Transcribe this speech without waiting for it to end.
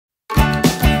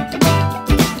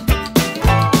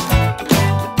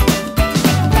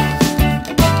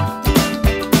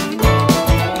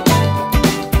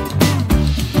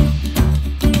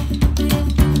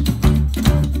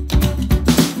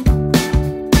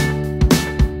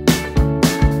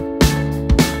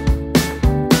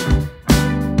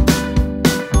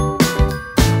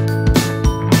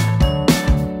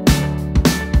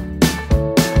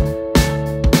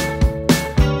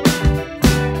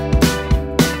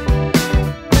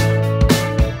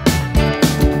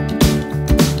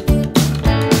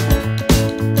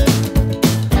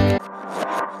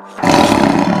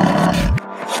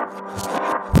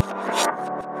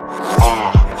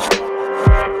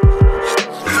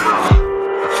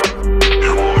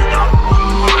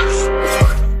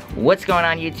What's going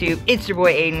on YouTube? It's your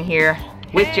boy Aydian here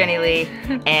with Jenilee,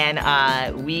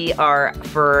 and we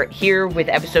are here with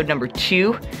episode number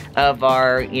 2 of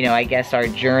our, I guess our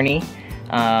journey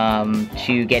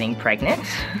to getting pregnant,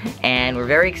 and we're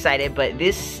very excited. But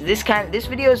this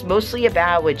video is mostly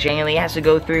about what Jenilee has to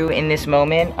go through in this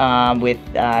moment with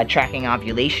tracking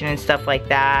ovulation and stuff like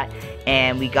that.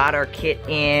 And we got our kit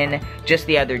in just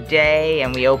the other day,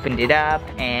 and we opened it up,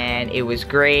 and it was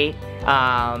great.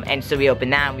 And so we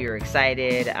opened that, and we were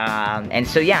excited. And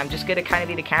so yeah, I'm just gonna kind of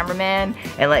be the cameraman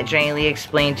and let Jenilee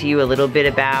explain to you a little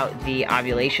bit about the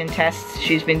ovulation tests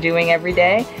she's been doing every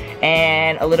day,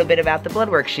 and a little bit about the blood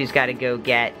work she's got to go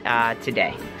get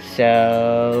today.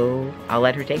 So I'll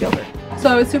let her take over. So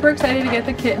I was super excited to get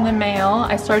the kit in the mail.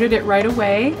 I started it right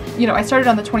away. I started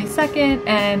on the 22nd,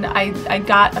 and I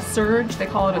got a surge. They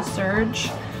call it a surge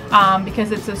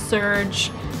because it's a surge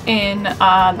in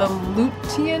the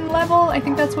lutein level, I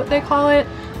think that's what they call it,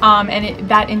 and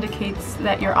that indicates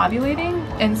that you're ovulating.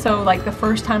 And so like the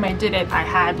first time I did it, I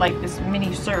had like this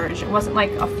mini surge. It wasn't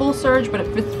like a full surge, but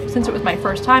since it was my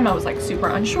first time, I was like super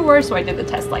unsure, so I did the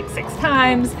test like 6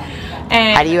 times.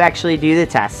 And how do you actually do the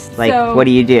test? Like, what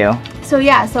do you do? So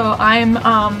yeah, so I'm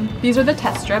these are the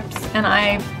test strips, and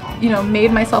I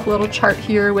made myself a little chart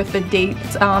here with the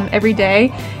dates every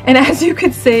day. And as you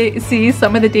could see,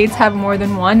 some of the dates have more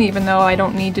than one, even though I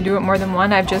don't need to do it more than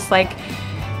one. I've just like,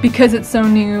 because it's so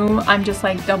new, I'm just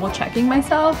like double checking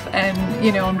myself, and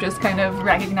I'm just kind of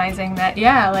recognizing that,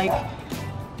 yeah, like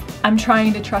I'm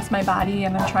trying to trust my body,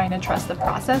 and I'm trying to trust the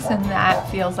process, and that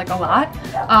feels like a lot.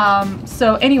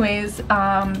 So anyways,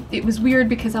 it was weird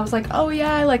because I was like, oh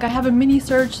yeah, like I have a mini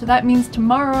surge, so that means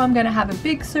tomorrow I'm gonna have a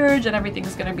big surge and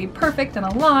everything's gonna be perfect and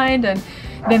aligned, and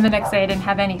then the next day I didn't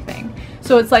have anything.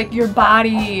 So it's like your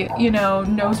body,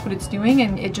 knows what it's doing,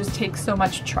 and it just takes so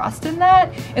much trust in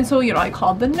that. And so, I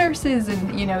called the nurses,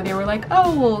 and, they were like,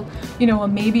 oh, well, well,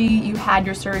 maybe you had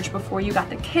your surge before you got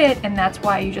the kit, and that's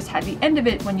why you just had the end of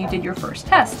it when you did your first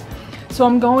test. So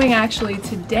I'm going actually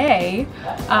today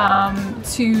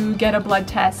to get a blood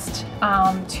test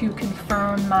to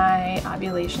confirm my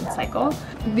ovulation cycle.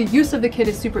 The use of the kit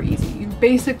is super easy. You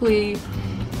basically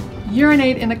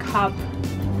urinate in a cup,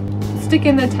 stick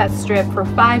in the test strip for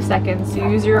 5 seconds. You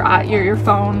use your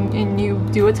phone, and you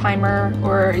do a timer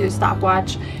or your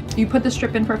stopwatch. You put the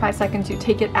strip in for 5 seconds, you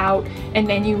take it out, and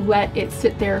then you let it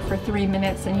sit there for 3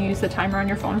 minutes, and you use the timer on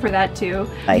your phone for that too.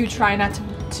 You try not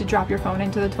to drop your phone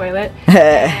into the toilet.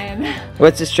 And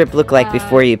what's the strip look like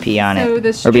before you pee on it?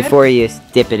 The strip, or before you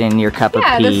dip it in your cup of pee?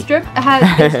 Yeah, the strip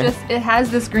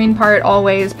has this green part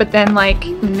always, but then like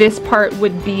this part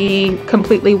would be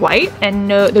completely white, and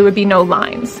there would be no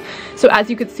lines. So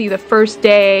as you could see, the first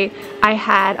day I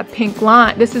had a pink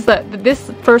line. This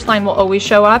first line will always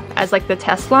show up as like the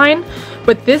test line,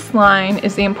 but this line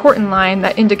is the important line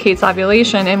that indicates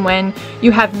ovulation. And when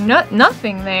you have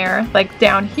nothing there, like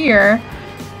down here,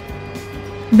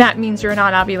 that means you're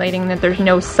not ovulating, that there's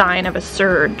no sign of a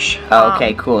surge. Oh,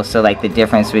 okay, cool. So like the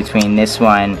difference between this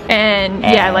one and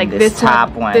yeah, like this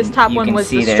top one. This top one was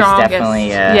the strongest. There's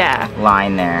definitely a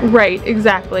line there. Right,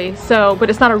 exactly. So, but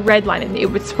it's not a red line. It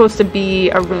was supposed to be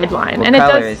a red line. What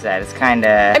color is that? It's kind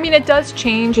of. I mean, it does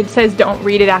change. It says don't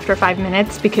read it after 5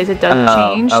 minutes because it does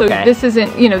change. Okay. So this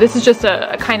isn't. This is just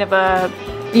a kind of a,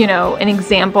 an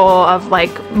example of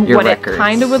like what it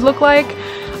kind of would look like.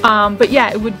 But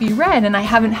yeah, it would be red, and I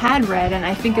haven't had red, and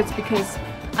I think it's because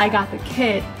I got the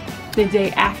kit the day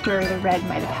after the red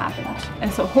might have happened.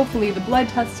 And so hopefully the blood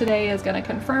test today is going to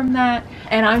confirm that.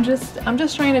 And I'm just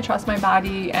trying to trust my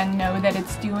body and know that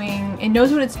it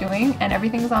knows what it's doing, and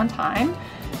everything's on time.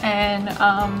 And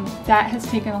that has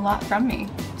taken a lot from me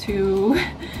to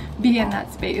be in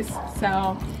that space.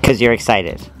 So because you're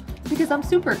excited. Because I'm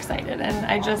super excited, and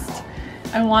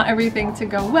I want everything to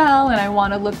go well, and I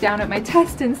want to look down at my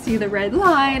test and see the red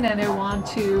line, and I want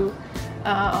to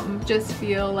just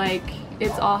feel like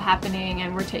it's all happening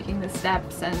and we're taking the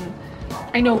steps, and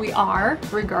I know we are,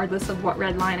 regardless of what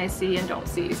red line I see and don't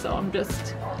see. So I'm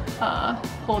just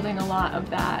holding a lot of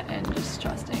that and just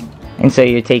trusting. And so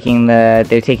they're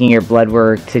taking your blood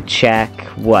work to check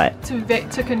what?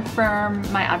 To confirm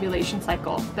my ovulation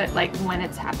cycle, that like when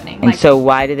it's happening. And like, so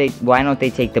why don't they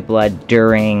take the blood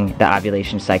during the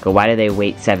ovulation cycle? Why do they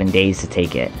wait 7 days to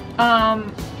take it?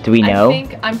 Do we know?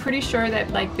 I'm pretty sure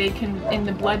that like they can, in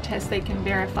the blood test, they can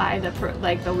verify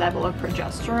the level of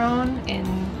progesterone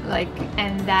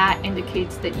and that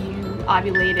indicates that you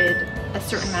ovulated a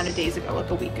certain amount of days ago, like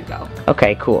a week ago.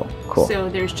 Okay, cool. So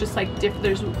there's just like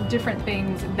there's different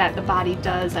things that the body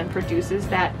does and produces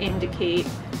that indicate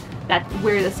that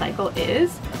where the cycle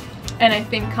is. And I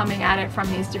think coming at it from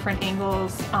these different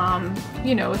angles,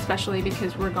 you know, especially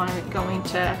because we're going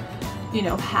to, you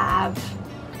know, have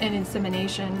an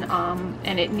insemination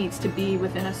and it needs to be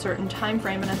within a certain time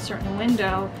frame and a certain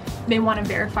window, they want to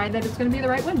verify that it's going to be the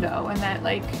right window and that,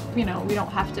 like, you know, we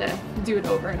don't have to do it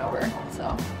over and over.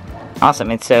 So awesome.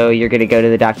 And so you're going to go to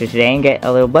the doctor today and get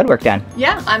a little blood work done?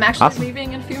 Yeah, I'm actually awesome.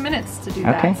 leaving in a few minutes to do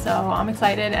okay. that. So I'm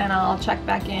excited, and I'll check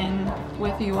back in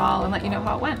with you all and let you know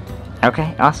how it went.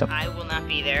 Okay, awesome. I will not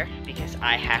be there because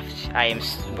I am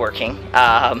working,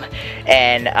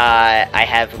 and I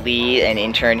have Lee, an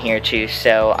intern, here too,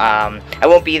 so I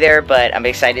won't be there, but I'm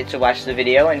excited to watch the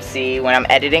video and see when I'm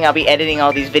editing. I'll be editing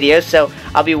all these videos, so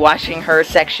I'll be watching her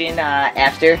section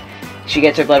after she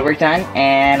gets her blood work done,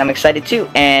 and I'm excited too.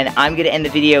 And I'm gonna end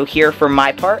the video here for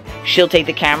my part. She'll take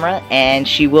the camera, and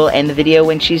she will end the video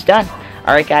when she's done.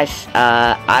 Alright guys,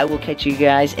 I will catch you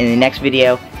guys in the next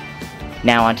video.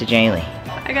 Now on to Jenilee.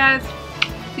 Hi guys,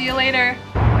 see you later.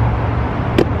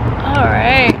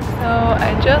 Alright, so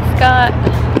I just got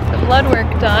the blood work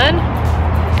done,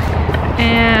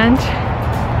 and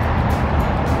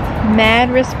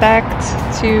mad respect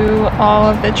to all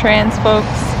of the trans folks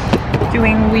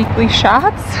doing weekly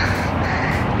shots,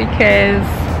 because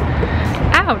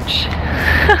ouch.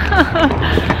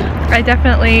 I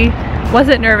definitely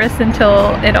wasn't nervous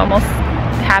until it almost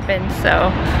happened,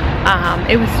 so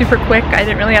it was super quick. I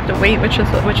didn't really have to wait, which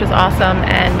is awesome.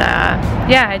 And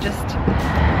yeah,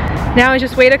 now I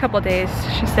just wait a couple days.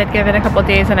 She said give it a couple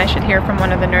days and I should hear from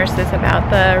one of the nurses about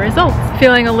the results.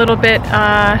 Feeling a little bit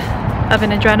of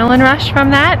an adrenaline rush from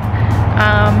that.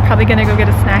 Probably gonna go get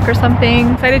a snack or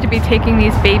something. Excited to be taking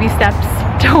these baby steps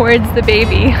towards the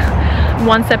baby,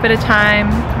 one step at a time.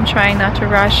 I'm trying not to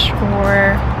rush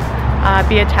or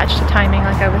be attached to timing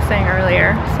like I was saying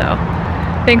earlier. So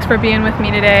thanks for being with me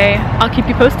today. I'll keep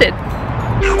you posted.